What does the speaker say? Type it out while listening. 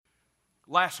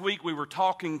Last week we were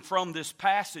talking from this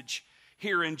passage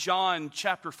here in John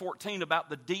chapter 14 about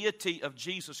the deity of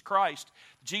Jesus Christ.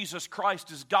 Jesus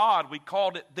Christ is God. We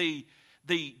called it the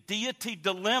deity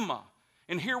dilemma.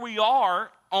 And here we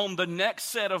are on the next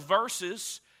set of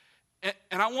verses.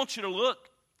 And I want you to look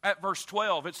at verse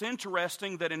 12. It's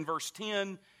interesting that in verse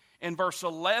 10 and verse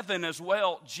 11 as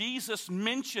well, Jesus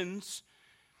mentions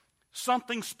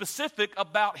something specific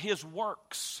about his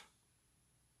works.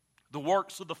 The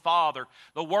works of the Father,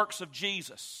 the works of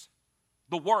Jesus,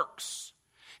 the works.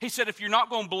 He said, if you're not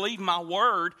going to believe my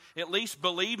word, at least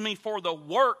believe me for the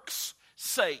works'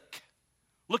 sake.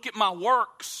 Look at my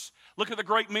works. Look at the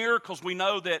great miracles. We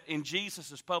know that in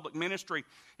Jesus' public ministry,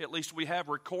 at least we have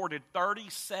recorded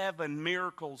 37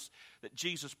 miracles that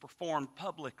Jesus performed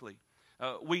publicly.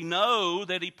 We know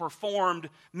that he performed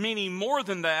many more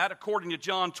than that. According to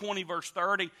John 20, verse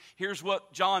 30, here's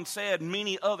what John said: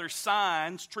 many other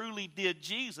signs truly did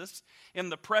Jesus in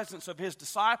the presence of his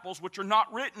disciples, which are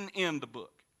not written in the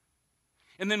book.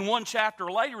 And then one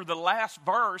chapter later, the last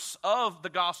verse of the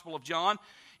Gospel of John,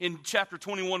 in chapter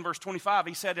 21, verse 25,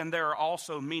 he said, and there are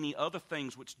also many other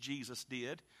things which Jesus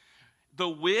did, the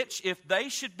which, if they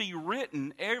should be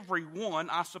written, every one,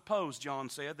 I suppose, John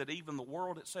said, that even the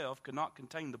world itself could not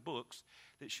contain the books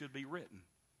that should be written.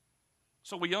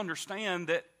 So we understand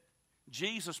that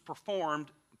Jesus performed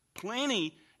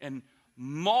plenty and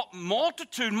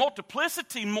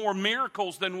multiplicity more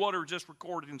miracles than what are just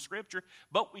recorded in Scripture,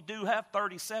 but we do have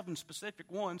 37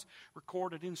 specific ones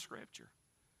recorded in Scripture.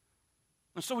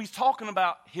 And so he's talking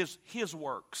about his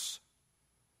works,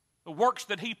 the works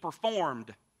that he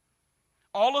performed.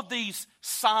 All of these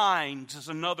signs is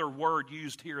another word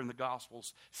used here in the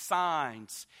Gospels.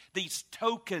 Signs, these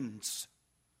tokens,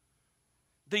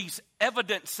 these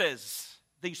evidences,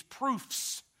 these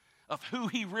proofs of who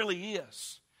he really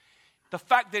is. The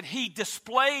fact that he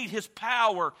displayed his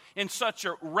power in such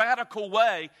a radical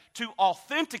way to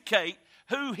authenticate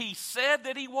who he said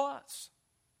that he was.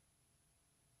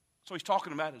 So he's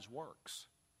talking about his works.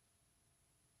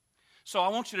 So I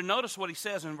want you to notice what he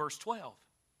says in verse 12.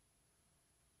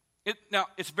 Now,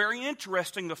 it's very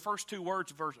interesting, the first two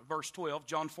words of verse 12,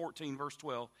 John 14, verse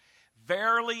 12.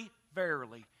 Verily,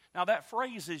 verily. Now, that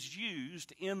phrase is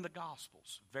used in the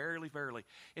Gospels. Verily, verily.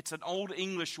 It's an Old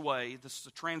English way. This is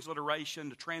a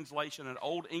transliteration, an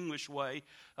Old English way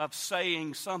of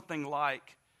saying something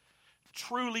like,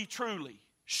 truly, truly.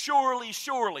 Surely,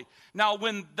 surely. Now,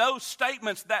 when those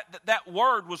statements, that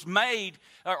word was made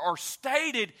or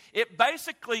stated, it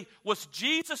basically was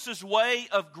Jesus' way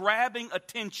of grabbing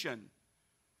attention.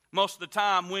 Most of the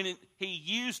time when he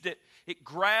used it, it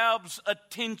grabs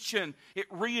attention. It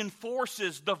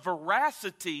reinforces the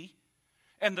veracity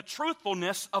and the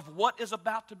truthfulness of what is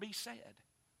about to be said.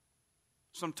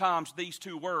 Sometimes these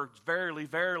two words, verily,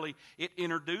 verily, it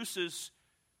introduces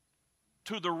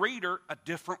to the reader a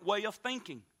different way of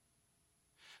thinking.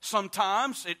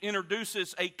 Sometimes it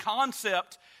introduces a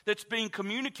concept that's being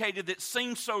communicated that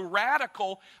seems so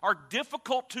radical or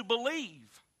difficult to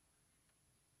believe.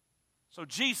 So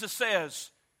Jesus says,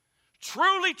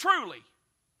 truly, truly,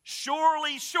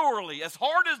 surely, surely, as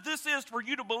hard as this is for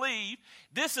you to believe,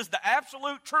 this is the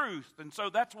absolute truth. And so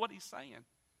that's what he's saying.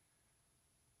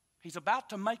 He's about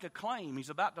to make a claim.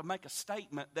 He's about to make a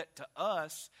statement that to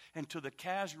us and to the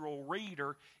casual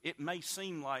reader, it may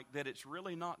seem like that it's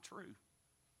really not true.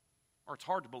 Or it's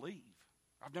hard to believe.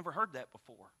 I've never heard that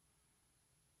before.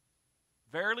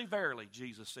 Verily, verily,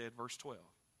 Jesus said, verse 12.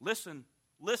 Listen,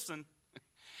 listen.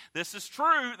 This is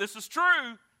true. This is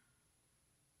true.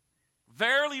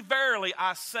 Verily, verily,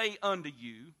 I say unto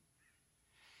you,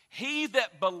 he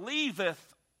that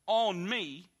believeth on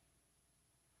me,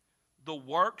 the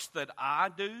works that I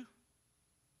do,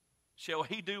 shall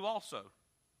he do also.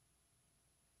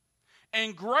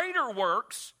 And greater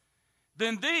works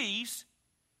than these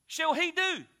shall he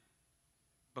do,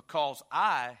 because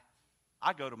I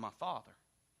go to my Father.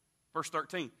 Verse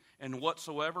 13, and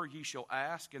whatsoever ye shall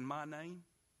ask in my name,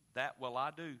 that will I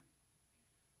do,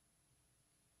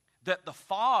 that the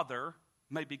Father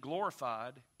may be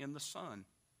glorified in the Son.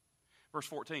 Verse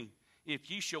 14,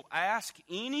 if ye shall ask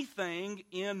anything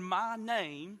in my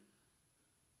name,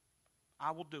 I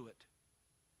will do it.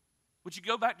 Would you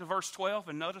go back to verse 12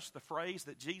 and notice the phrase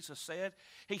that Jesus said?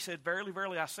 He said, verily,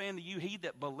 verily, I say unto you, he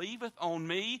that believeth on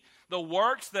me, the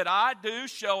works that I do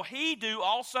shall he do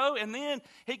also. And then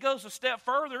he goes a step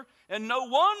further, and no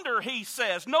wonder he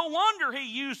says, no wonder he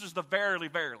uses the verily,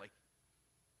 verily.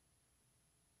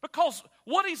 Because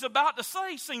what he's about to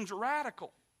say seems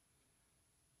radical.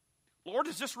 Lord,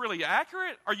 is this really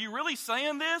accurate? Are you really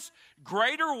saying this?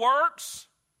 Greater works?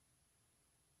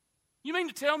 You mean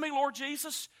to tell me, Lord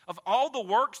Jesus, of all the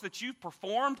works that you've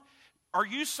performed, are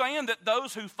you saying that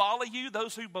those who follow you,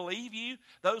 those who believe you,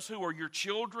 those who are your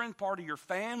children, part of your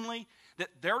family, that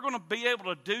they're going to be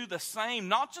able to do the same,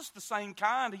 not just the same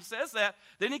kind? He says that.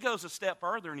 Then he goes a step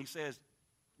further and he says,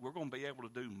 we're going to be able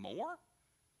to do more?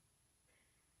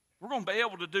 We're going to be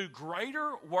able to do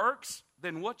greater works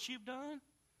than what you've done?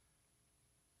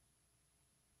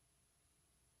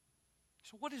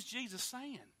 So what is Jesus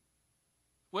saying?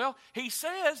 Well, he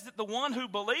says that the one who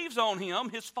believes on him,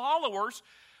 his followers,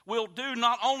 will do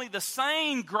not only the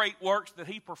same great works that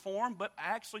he performed, but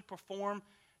actually perform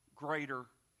greater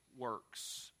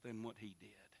works than what he did.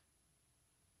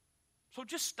 So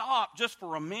just stop just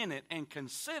for a minute and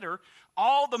consider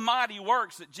all the mighty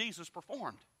works that Jesus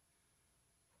performed.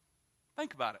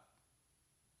 Think about it.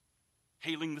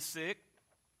 Healing the sick,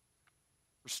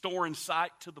 restoring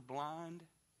sight to the blind,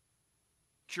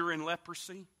 curing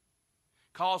leprosy,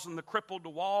 causing the crippled to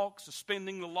walk,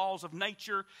 suspending the laws of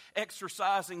nature,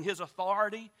 exercising his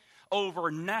authority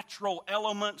over natural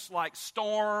elements like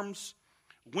storms,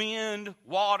 wind,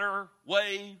 water,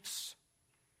 waves.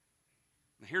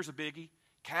 And here's a biggie: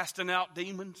 casting out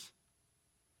demons,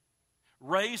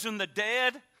 raising the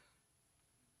dead.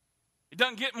 It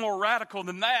doesn't get more radical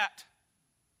than that.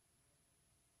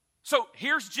 So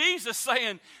here's Jesus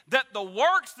saying that the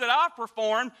works that I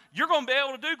performed, you're going to be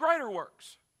able to do greater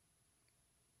works.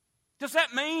 Does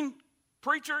that mean,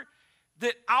 preacher,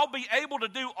 that I'll be able to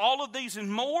do all of these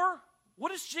and more?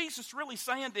 What is Jesus really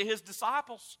saying to his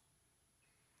disciples?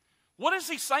 What is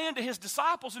he saying to his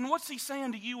disciples, and what's he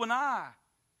saying to you and I?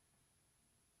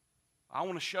 I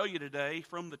want to show you today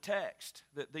from the text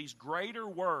that these greater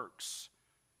works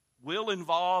will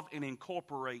involve and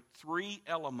incorporate three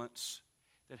elements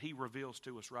that he reveals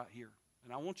to us right here.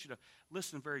 And I want you to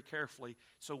listen very carefully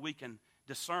so we can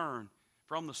discern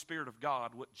from the Spirit of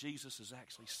God what Jesus is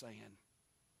actually saying.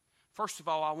 First of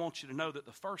all, I want you to know that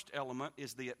the first element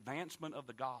is the advancement of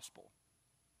the gospel.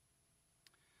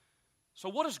 So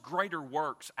what does greater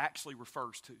works actually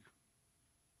refers to?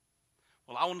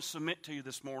 Well, I want to submit to you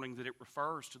this morning that it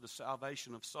refers to the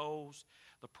salvation of souls,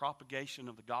 the propagation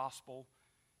of the gospel,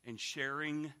 and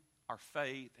sharing our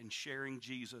faith and sharing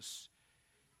Jesus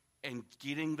and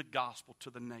getting the gospel to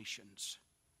the nations.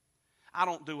 I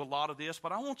don't do a lot of this,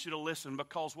 but I want you to listen,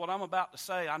 because what I'm about to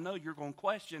say, I know you're going to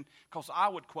question, because I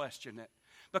would question it.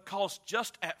 Because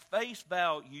just at face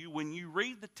value, when you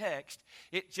read the text,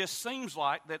 it just seems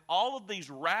like that all of these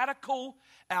radical,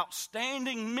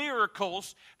 outstanding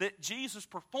miracles that Jesus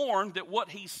performed, that what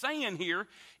he's saying here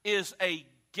is a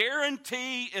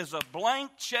guarantee, is a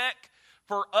blank check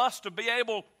for us to be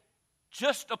able,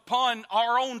 just upon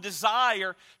our own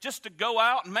desire, just to go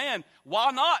out and, man,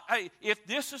 why not? Hey, if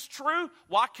this is true,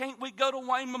 why can't we go to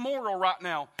Wayne Memorial right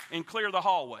now and clear the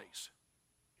hallways?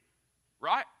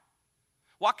 Right?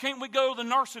 Why can't we go to the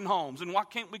nursing homes, and why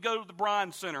can't we go to the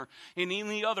Bryan Center and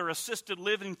any other assisted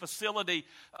living facility?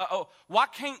 Why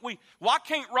can't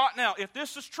right now, if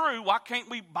this is true, why can't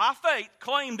we by faith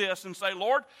claim this and say,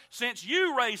 Lord, since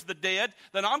you raised the dead,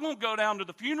 then I'm going to go down to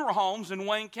the funeral homes in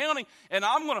Wayne County and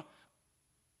I'm going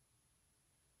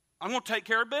to take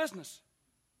care of business.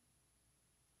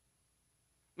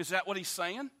 Is that what he's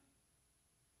saying?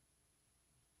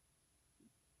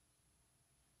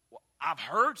 Well, I've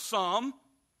heard some,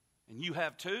 and you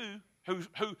have too, who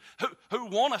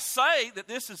want to say that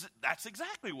that's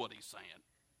exactly what he's saying.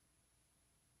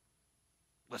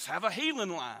 Let's have a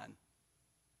healing line.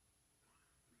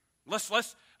 Let's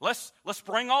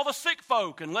bring all the sick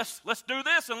folk, and let's do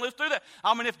this and let's do that.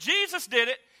 I mean, if Jesus did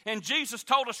it, and Jesus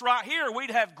told us right here we'd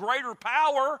have greater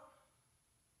power,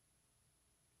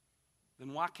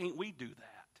 then why can't we do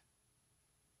that?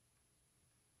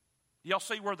 Y'all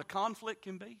see where the conflict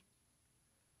can be?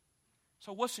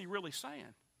 So what's he really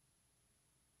saying?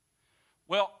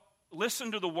 Well,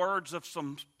 listen to the words of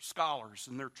some scholars,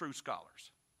 and they're true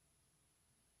scholars.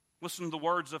 Listen to the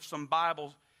words of some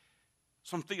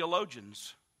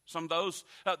theologians,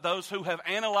 those who have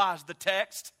analyzed the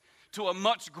text to a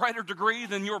much greater degree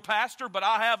than your pastor, but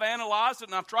I have analyzed it,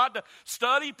 and I've tried to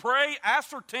study, pray,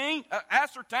 ascertain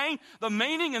the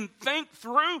meaning and think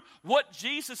through what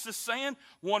Jesus is saying.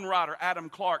 One writer, Adam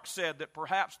Clark, said that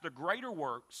perhaps the greater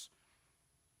works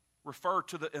refer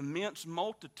to the immense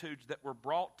multitudes that were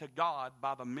brought to God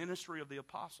by the ministry of the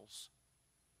apostles.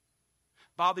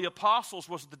 By the apostles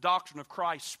was the doctrine of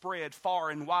Christ spread far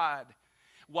and wide,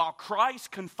 while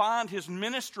Christ confined his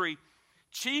ministry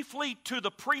chiefly to the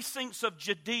precincts of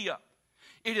Judea.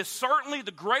 It is certainly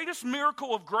the greatest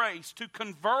miracle of grace to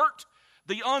convert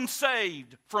the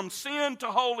unsaved from sin to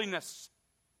holiness.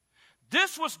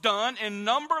 This was done in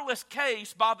numberless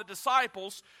case by the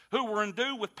disciples who were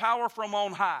endued with power from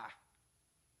on high.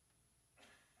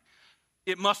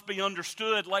 It must be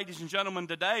understood, ladies and gentlemen,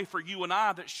 today for you and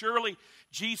I that surely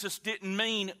Jesus didn't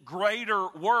mean greater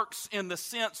works in the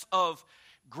sense of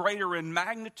greater in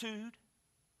magnitude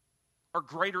or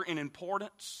greater in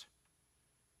importance.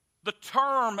 The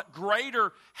term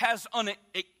greater has an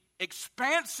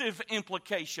expansive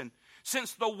implication,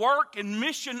 since the work and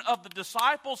mission of the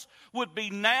disciples would be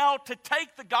now to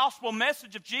take the gospel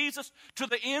message of Jesus to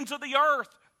the ends of the earth.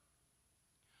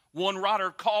 One writer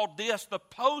called this the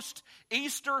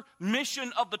post-Easter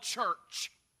mission of the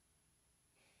church.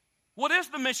 What is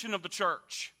the mission of the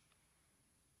church?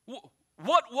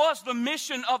 What was the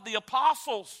mission of the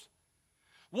apostles?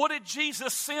 What did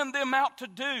Jesus send them out to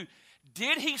do?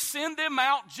 Did he send them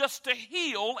out just to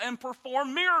heal and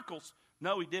perform miracles?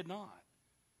 No, he did not.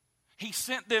 He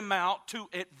sent them out to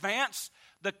advance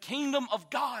the kingdom of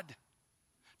God,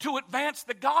 to advance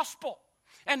the gospel,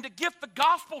 and to get the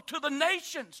gospel to the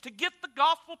nations, to get the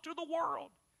gospel to the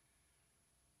world.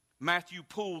 Matthew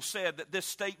Poole said that this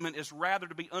statement is rather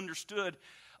to be understood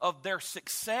of their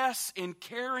success in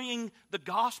carrying the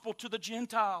gospel to the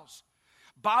Gentiles,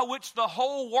 by which the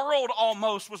whole world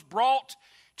almost was brought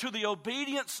to the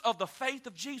obedience of the faith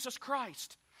of Jesus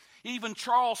Christ. Even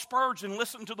Charles Spurgeon,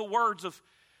 listen to the words of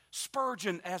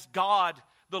Spurgeon, as God,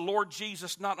 the Lord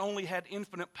Jesus, not only had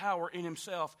infinite power in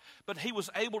himself, but he was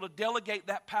able to delegate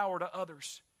that power to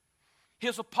others.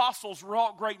 His apostles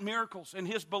wrought great miracles, and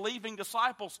his believing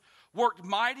disciples worked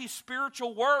mighty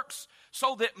spiritual works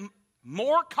so that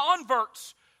more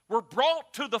converts were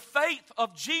brought to the faith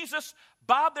of Jesus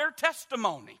by their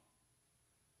testimony.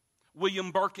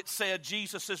 William Burkitt said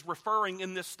Jesus is referring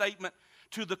in this statement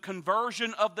to the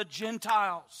conversion of the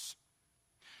Gentiles.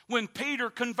 When Peter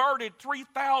converted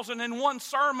 3,000 in one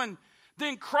sermon,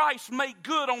 then Christ made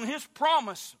good on his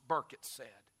promise, Burkitt said.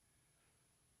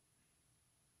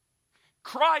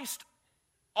 Christ,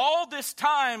 all this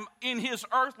time in his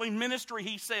earthly ministry,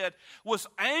 he said, was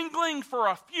angling for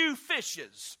a few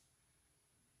fishes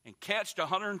and catched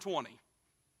 120,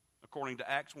 according to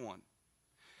Acts 1.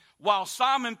 While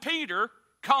Simon Peter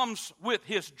comes with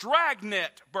his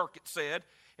dragnet, Burkitt said,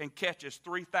 and catches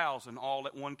 3,000 all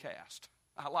at one cast.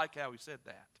 I like how he said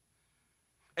that.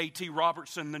 A.T.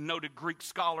 Robertson, the noted Greek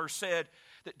scholar, said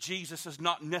that Jesus is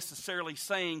not necessarily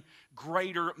saying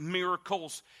greater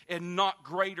miracles and not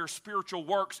greater spiritual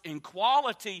works in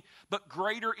quality, but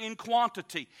greater in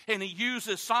quantity. And he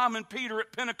uses Simon Peter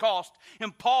at Pentecost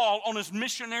and Paul on his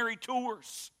missionary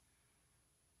tours.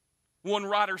 One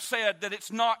writer said that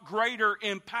it's not greater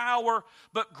in power,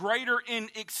 but greater in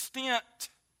extent.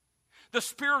 The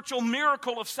spiritual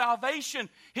miracle of salvation,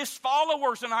 his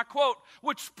followers, and I quote,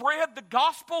 would spread the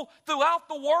gospel throughout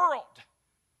the world.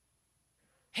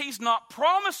 He's not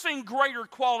promising greater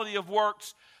quality of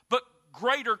works, but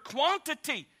greater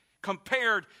quantity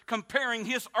comparing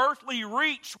his earthly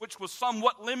reach, which was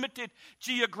somewhat limited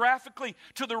geographically,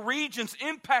 to the regions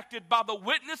impacted by the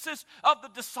witnesses of the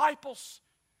disciples,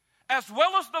 as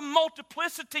well as the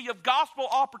multiplicity of gospel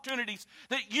opportunities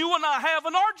that you and I have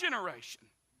in our generation.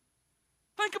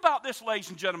 Think about this, ladies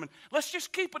and gentlemen. Let's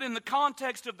just keep it in the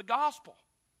context of the gospel.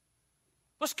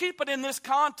 Let's keep it in this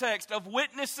context of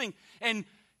witnessing and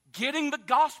getting the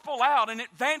gospel out and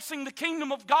advancing the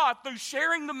kingdom of God through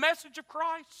sharing the message of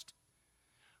Christ.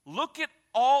 Look at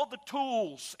all the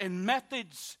tools and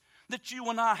methods that you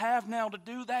and I have now to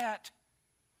do that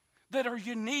are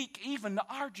unique even to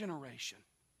our generation.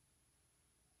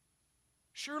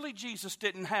 Surely Jesus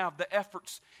didn't have the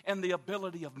efforts and the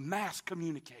ability of mass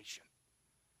communication.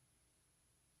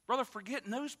 Brother, forget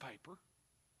newspaper.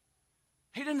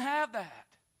 He didn't have that.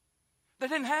 They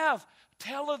didn't have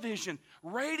television,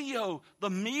 radio, the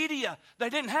media. They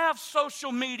didn't have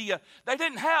social media. They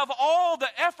didn't have all the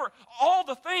effort, all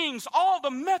the things, all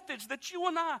the methods that you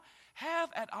and I have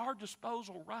at our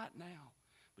disposal right now.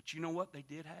 But you know what they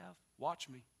did have? Watch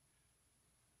me.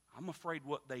 I'm afraid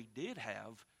what they did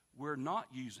have, we're not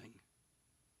using.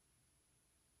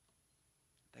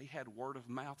 They had word of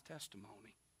mouth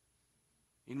testimony.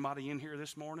 Anybody in here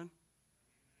this morning?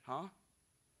 Huh?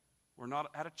 We're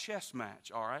not at a chess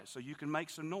match, all right? So you can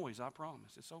make some noise, I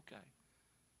promise. It's okay.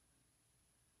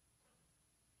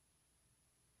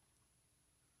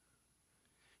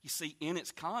 You see, in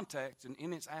its context and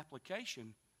in its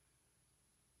application,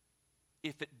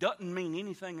 if it doesn't mean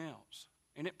anything else,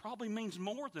 and it probably means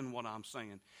more than what I'm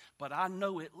saying, but I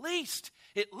know at least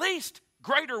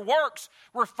greater works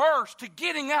refers to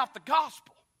getting out the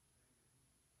gospel.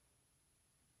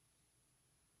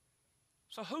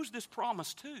 So who's this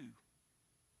promise to?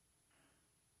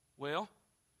 Well,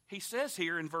 He says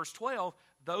here in verse 12,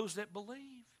 those that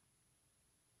believe.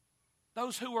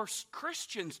 Those who are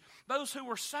Christians, those who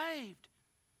are saved.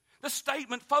 The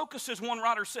statement focuses, one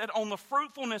writer said, on the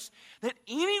fruitfulness that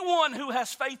anyone who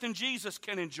has faith in Jesus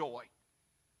can enjoy.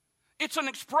 It's an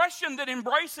expression that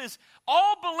embraces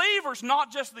all believers,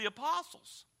 not just the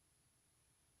apostles.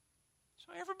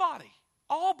 So everybody,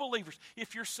 all believers.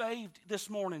 If you're saved this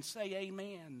morning, say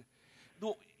amen.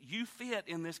 You fit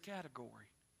in this category.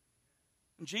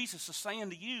 And Jesus is saying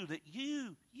to you that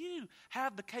you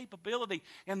have the capability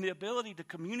and the ability to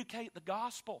communicate the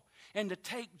gospel and to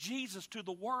take Jesus to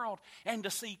the world and to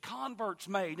see converts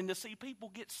made and to see people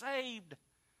get saved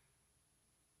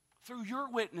through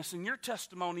your witness and your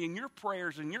testimony and your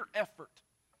prayers and your effort.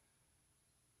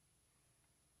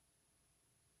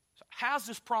 So how's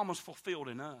this promise fulfilled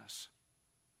in us?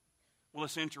 Well,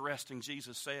 it's interesting.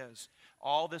 Jesus says,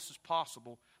 all this is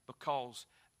possible because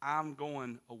I'm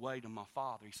going away to my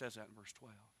Father. He says that in verse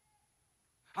 12.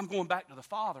 I'm going back to the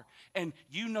Father. And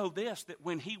you know this, that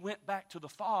when he went back to the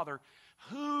Father,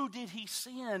 who did he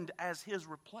send as his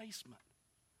replacement?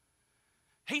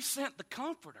 He sent the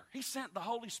Comforter. He sent the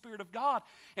Holy Spirit of God.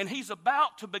 And he's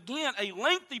about to begin a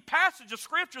lengthy passage of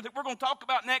Scripture that we're going to talk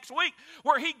about next week,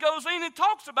 where he goes in and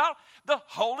talks about the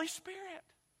Holy Spirit.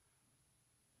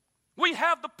 We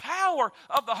have the power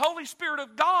of the Holy Spirit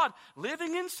of God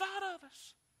living inside of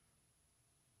us.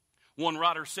 One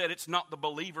writer said it's not the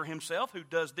believer himself who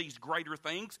does these greater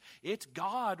things. It's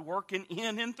God working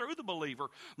in and through the believer.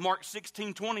 Mark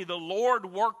 16:20, the Lord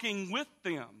working with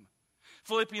them.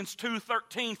 Philippians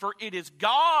 2:13, for it is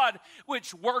God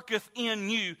which worketh in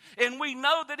you. And we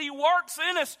know that he works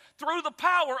in us through the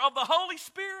power of the Holy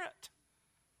Spirit.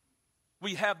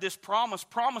 We have this promise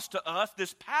promised to us,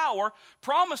 this power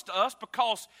promised to us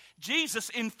because Jesus,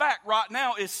 in fact, right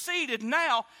now is seated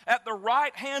now at the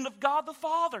right hand of God the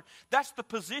Father. That's the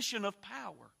position of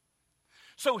power.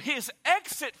 So his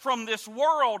exit from this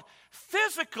world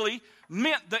physically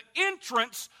meant the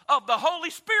entrance of the Holy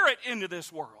Spirit into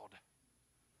this world,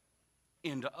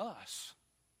 into us.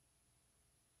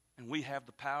 And we have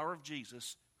the power of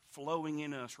Jesus flowing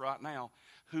in us right now,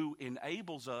 who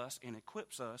enables us and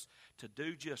equips us to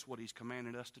do just what he's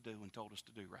commanded us to do and told us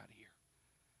to do right here.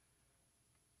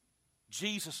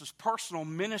 Jesus' personal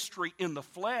ministry in the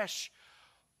flesh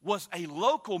was a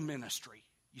local ministry.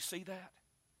 You see that?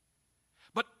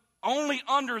 But only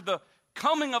under the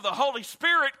coming of the Holy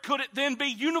Spirit could it then be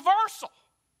universal.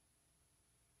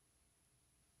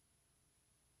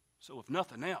 So if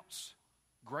nothing else,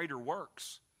 greater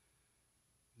works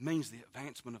means the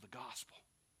advancement of the gospel.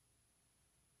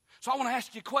 So I want to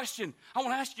ask you a question. I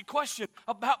want to ask you a question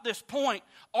about this point.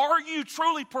 Are you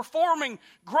truly performing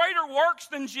greater works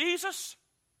than Jesus?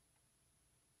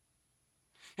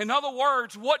 In other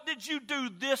words, what did you do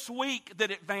this week that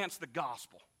advanced the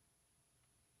gospel?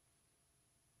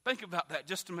 Think about that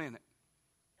just a minute.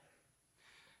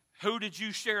 Who did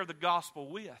you share the gospel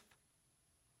with?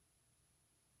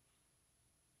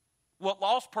 What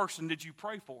lost person did you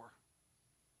pray for?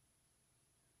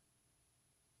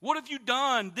 What have you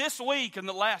done this week in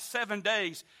the last 7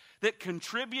 days that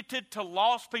contributed to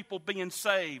lost people being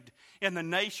saved and the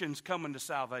nations coming to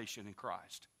salvation in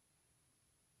Christ?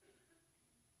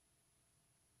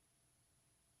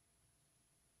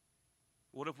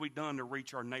 What have we done to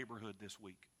reach our neighborhood this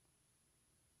week?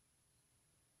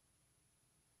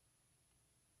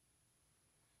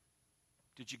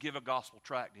 Did you give a gospel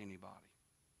tract to anybody?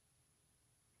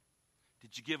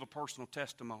 Did you give a personal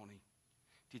testimony?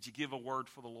 Did you give a word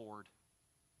for the Lord?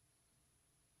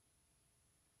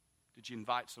 Did you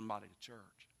invite somebody to church?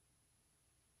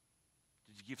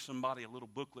 Did you give somebody a little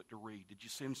booklet to read? Did you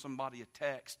send somebody a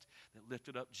text that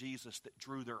lifted up Jesus, that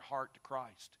drew their heart to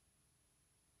Christ?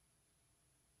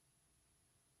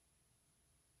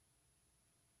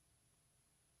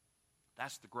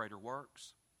 That's the greater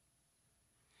works.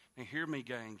 And hear me,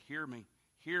 gang, hear me,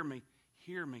 hear me,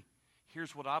 hear me.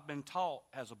 Here's what I've been taught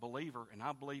as a believer, and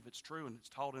I believe it's true, and it's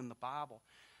taught in the Bible.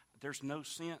 There's no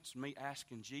sense me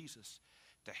asking Jesus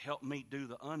to help me do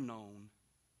the unknown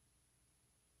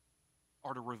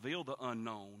or to reveal the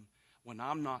unknown when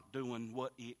I'm not doing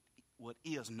what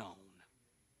is known.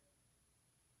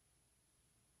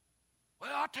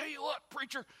 Well, I'll tell you what,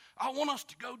 preacher, I want us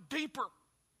to go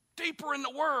deeper in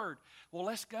the Word. Well,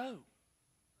 let's go.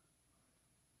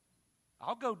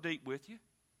 I'll go deep with you.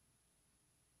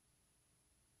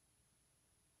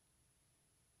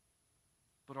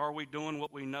 But are we doing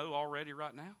what we know already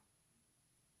right now?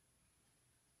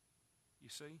 You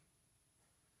see?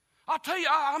 I'll tell you,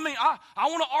 I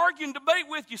want to argue and debate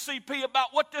with you, CP, about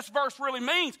what this verse really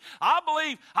means. I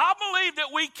believe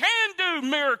that we can do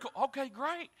miracles. Okay,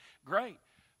 great.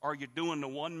 Are you doing the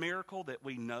one miracle that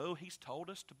we know He's told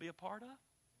us to be a part of?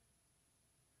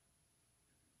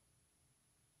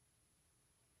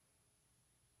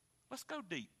 Let's go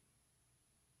deep.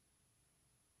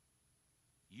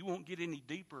 You won't get any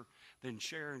deeper than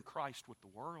sharing Christ with the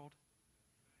world.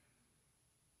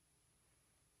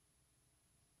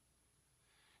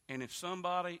 And if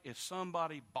somebody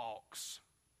balks,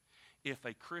 if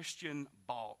a Christian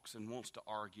balks and wants to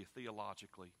argue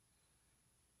theologically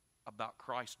about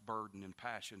Christ's burden and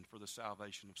passion for the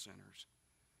salvation of sinners,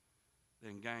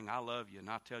 then gang, I love you and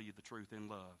I tell you the truth in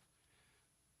love.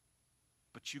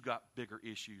 But you got bigger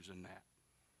issues than that.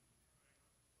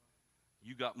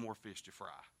 You got more fish to fry.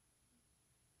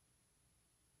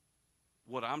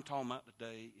 What I'm talking about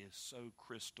today is so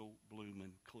crystal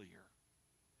blooming clear.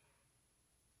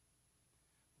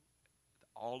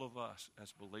 All of us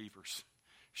as believers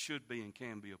should be and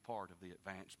can be a part of the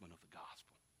advancement of the gospel.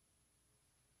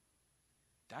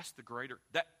 That's the greater,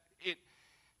 at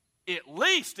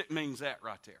least it means that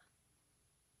right there.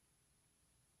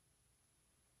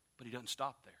 But He doesn't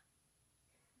stop there.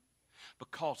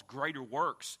 Because greater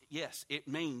works, yes, it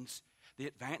means the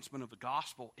advancement of the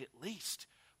gospel at least.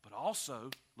 But also,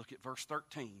 look at verse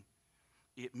 13.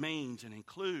 It means and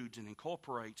includes and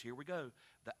incorporates, here we go,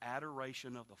 the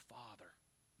adoration of the Father.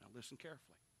 Now listen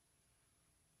carefully.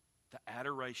 The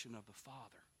adoration of the Father.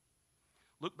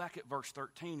 Look back at verse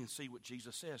 13 and see what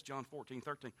Jesus says. John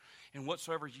 14:13. And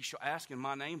whatsoever ye shall ask in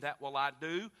my name, that will I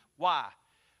do. Why?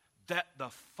 That the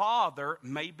Father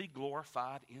may be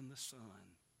glorified in the Son.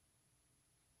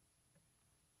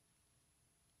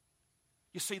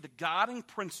 You see, the guiding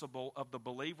principle of the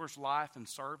believer's life and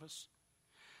service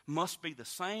must be the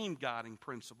same guiding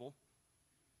principle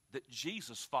that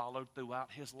Jesus followed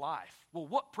throughout His life. Well,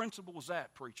 what principle was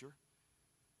that, preacher?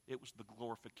 It was the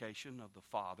glorification of the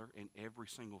Father in every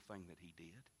single thing that He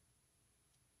did.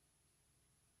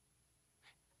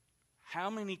 How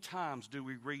many times do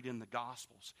we read in the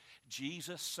Gospels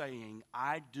Jesus saying,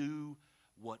 I do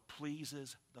what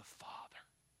pleases the Father,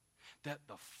 that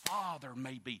the Father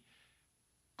may be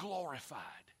glorified?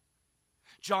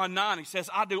 John 9, He says,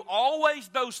 I do always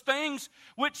those things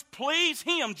which please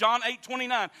Him. John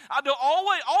 8:29. I do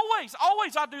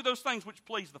always I do those things which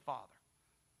please the Father.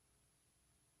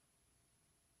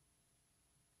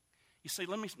 You see,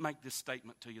 let me make this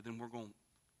statement to you, then we're going to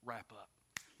wrap up.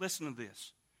 Listen to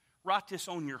this. Write this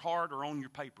on your heart or on your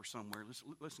paper somewhere.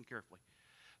 Listen carefully.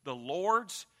 The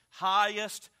Lord's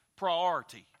highest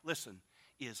priority, listen,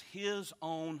 is His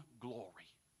own glory.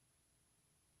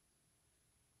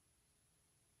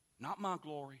 Not my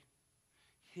glory,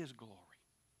 His glory.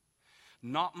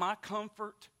 Not my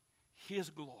comfort, His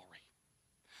glory.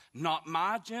 Not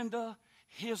my agenda,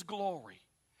 His glory.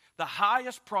 The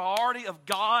highest priority of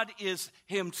God is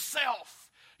Himself.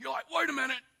 You're like, wait a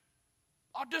minute,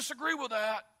 I disagree with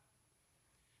that.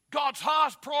 God's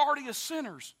highest priority is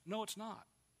sinners. No, it's not.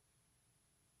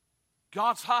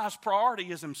 God's highest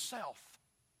priority is Himself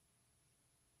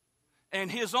and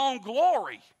His own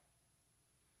glory.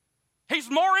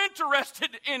 He's more interested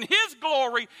in His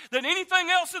glory than anything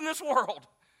else in this world.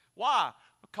 Why?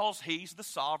 Because He's the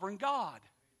sovereign God.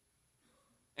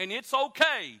 And it's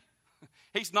okay.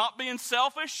 He's not being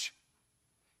selfish.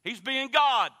 He's being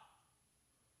God.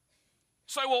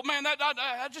 Say, well, man,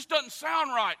 that just doesn't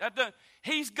sound right.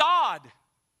 He's God.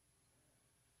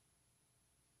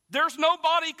 There's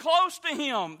nobody close to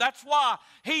Him. That's why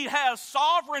He has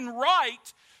sovereign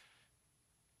right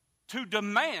to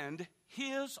demand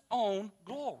His own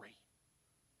glory.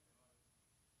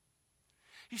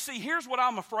 You see, here's what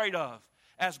I'm afraid of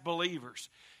as believers.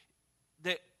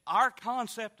 That our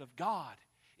concept of God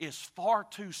is far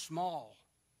too small.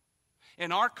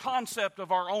 And our concept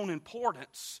of our own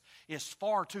importance is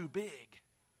far too big.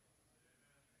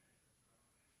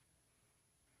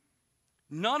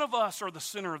 None of us are the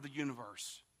center of the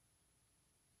universe.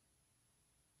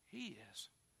 He is.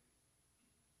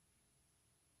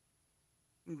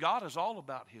 And God is all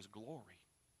about His glory.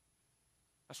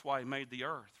 That's why He made the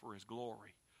earth for His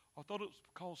glory. I thought it was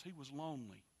because He was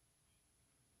lonely.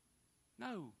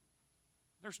 No.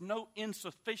 There's no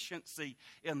insufficiency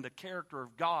in the character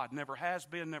of God. Never has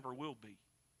been, never will be.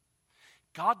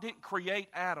 God didn't create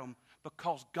Adam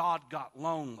because God got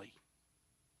lonely.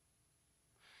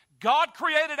 God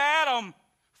created Adam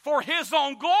for His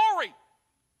own glory.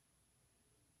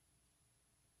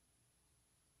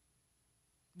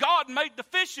 God made the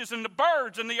fishes and the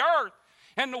birds and the earth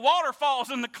and the waterfalls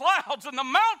and the clouds and the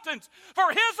mountains for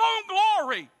His own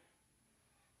glory.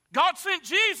 God sent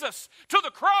Jesus to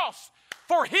the cross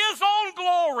for His own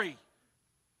glory.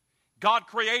 God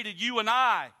created you and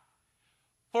I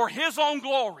for His own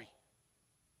glory.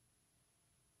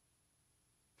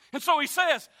 And so He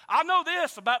says, I know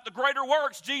this about the greater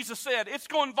works. Jesus said it's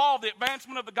going to involve the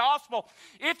advancement of the gospel.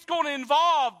 It's going to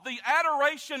involve the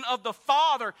adoration of the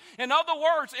Father. In other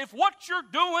words, if what you're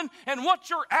doing and what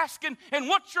you're asking and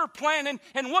what you're planning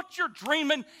and what you're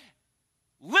dreaming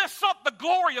lifts up the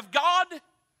glory of God,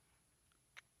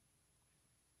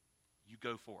 you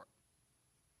go for it.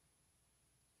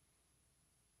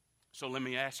 So let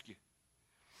me ask you,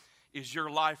 is your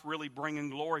life really bringing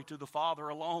glory to the Father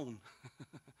alone?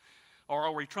 Or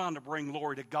are we trying to bring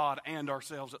glory to God and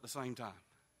ourselves at the same time?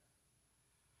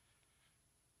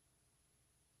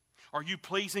 Are you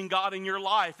pleasing God in your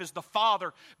life? Is the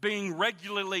Father being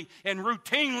regularly and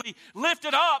routinely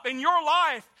lifted up in your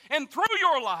life and through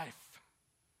your life?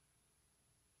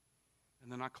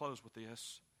 And then I close with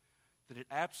this, that it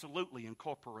absolutely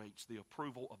incorporates the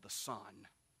approval of the Son.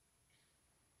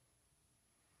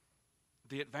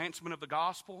 The advancement of the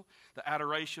gospel, the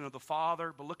adoration of the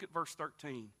Father. But look at verse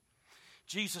 13.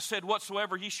 Jesus said,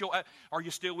 whatsoever ye shall... Are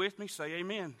you still with me? Say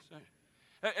amen.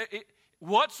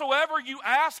 Whatsoever you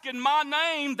ask in my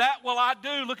name, that will I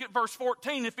do. Look at verse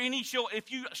 14.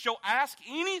 If you shall ask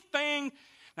anything...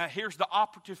 Now here's the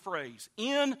operative phrase.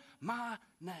 In my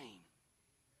name.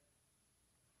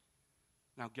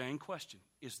 Now, gang, question.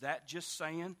 Is that just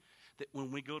saying that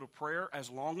when we go to prayer, as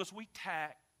long as we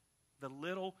tack the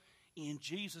little in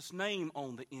Jesus' name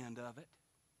on the end of it,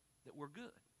 that we're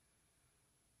good?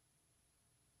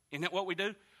 Isn't that what we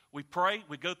do? We pray,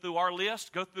 we go through our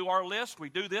list, we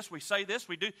do this, we say this,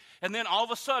 we do, and then all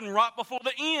of a sudden, right before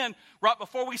the end, right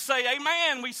before we say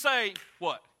amen, we say,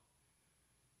 what?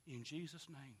 In Jesus'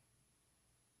 name.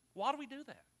 Why do we do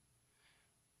that?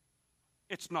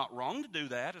 It's not wrong to do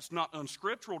that. It's not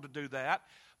unscriptural to do that.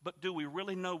 But do we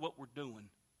really know what we're doing?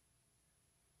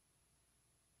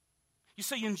 You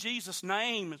see, in Jesus'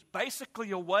 name is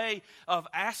basically a way of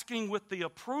asking with the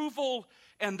approval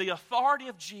and the authority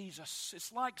of Jesus.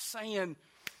 It's like saying,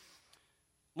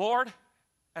 Lord,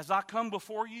 as I come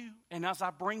before you and as I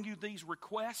bring you these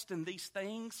requests and these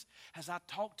things, as I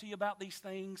talk to you about these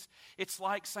things, it's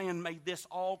like saying, may this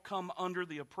all come under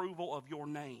the approval of your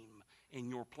name and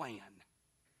your plan.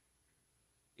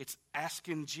 It's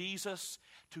asking Jesus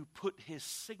to put His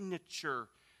signature,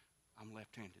 I'm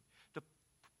left-handed,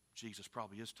 Jesus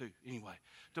probably is too, anyway,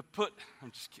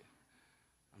 I'm just kidding,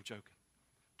 I'm joking,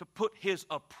 to put His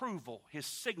approval, His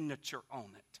signature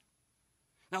on it.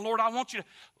 Now, Lord,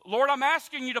 I'm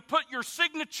asking you to put your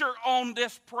signature on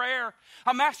this prayer.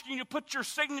 I'm asking you to put your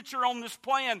signature on this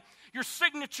plan, your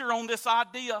signature on this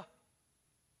idea.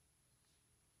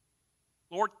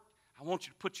 Lord, I want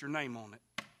you to put your name on it.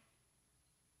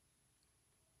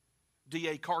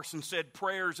 D.A. Carson said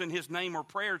prayers in His name are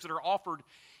prayers that are offered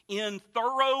in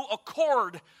thorough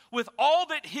accord with all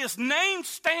that His name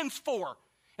stands for.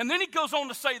 And then he goes on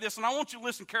to say this, and I want you to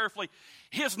listen carefully.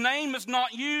 His name is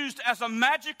not used as a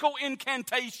magical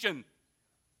incantation.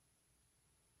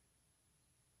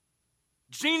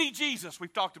 Genie Jesus,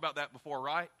 we've talked about that before,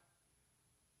 right?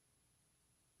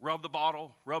 Rub the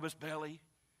bottle, rub his belly,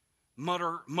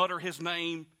 mutter his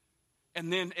name,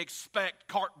 and then expect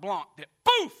carte blanche that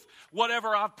poof,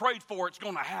 whatever I've prayed for, it's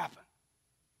going to happen.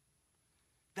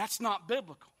 That's not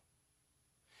biblical.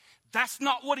 That's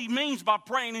not what he means by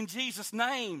praying in Jesus'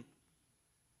 name.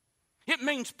 It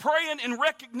means praying in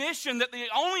recognition that the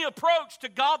only approach to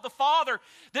God the Father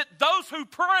that those who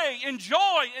pray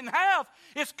enjoy and have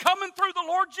is coming through the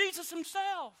Lord Jesus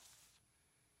Himself.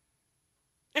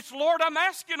 It's, Lord, I'm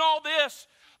asking all this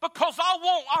because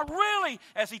I really,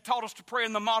 as He taught us to pray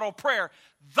in the model prayer,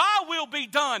 Thy will be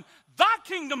done, Thy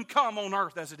kingdom come on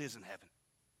earth as it is in heaven.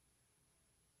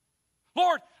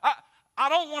 Lord, I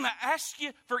don't want to ask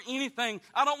you for anything.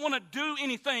 I don't want to do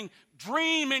anything,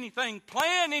 dream anything,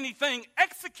 plan anything,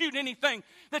 execute anything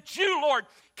that you, Lord,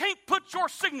 can't put your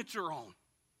signature on.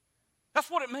 That's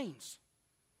what it means.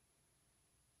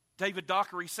 David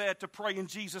Dockery said to pray in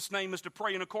Jesus' name is to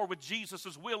pray in accord with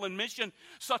Jesus' will and mission.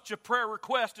 Such a prayer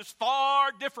request is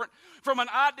far different from an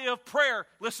idea of prayer,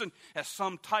 listen, as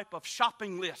some type of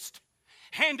shopping list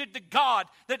handed to God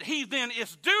that He then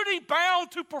is duty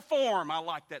bound to perform. I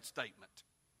like that statement.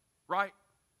 Right?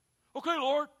 Okay,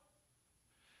 Lord,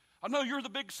 I know you're the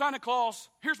big Santa Claus.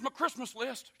 Here's my Christmas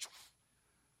list.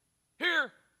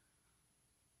 Here.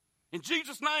 In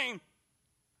Jesus' name.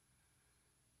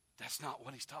 That's not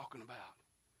what He's talking about.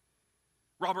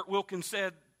 Robert Wilkins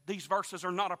said these verses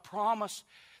are not a promise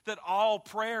that all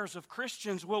prayers of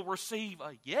Christians will receive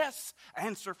a yes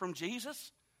answer from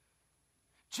Jesus.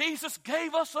 Jesus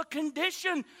gave us a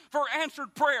condition for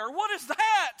answered prayer. What is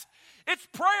that? It's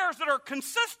prayers that are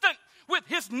consistent with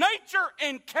His nature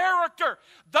and character.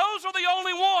 Those are the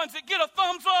only ones that get a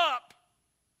thumbs up.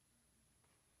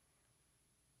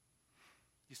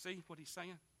 You see what He's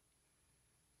saying?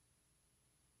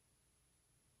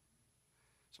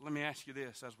 So let me ask you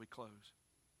this as we close.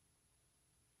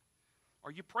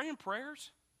 Are you praying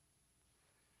prayers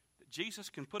that Jesus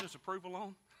can put His approval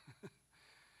on?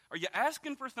 Are you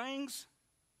asking for things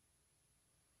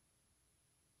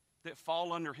that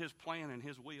fall under His plan and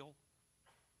His will?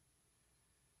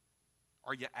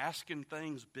 Are you asking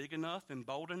things big enough and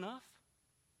bold enough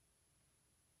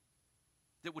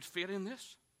that would fit in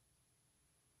this?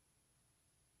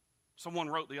 Someone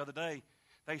wrote the other day,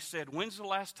 they said, when's the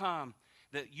last time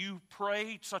that you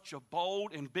prayed such a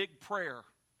bold and big prayer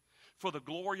for the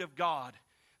glory of God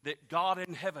that God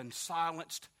in heaven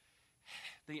silenced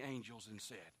the angels and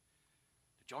said,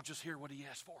 did y'all just hear what He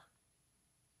asked for?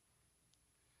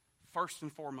 First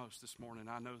and foremost this morning,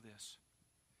 I know this.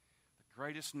 The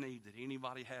greatest need that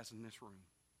anybody has in this room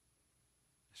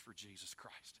is for Jesus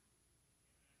Christ.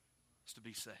 It's to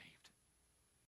be saved.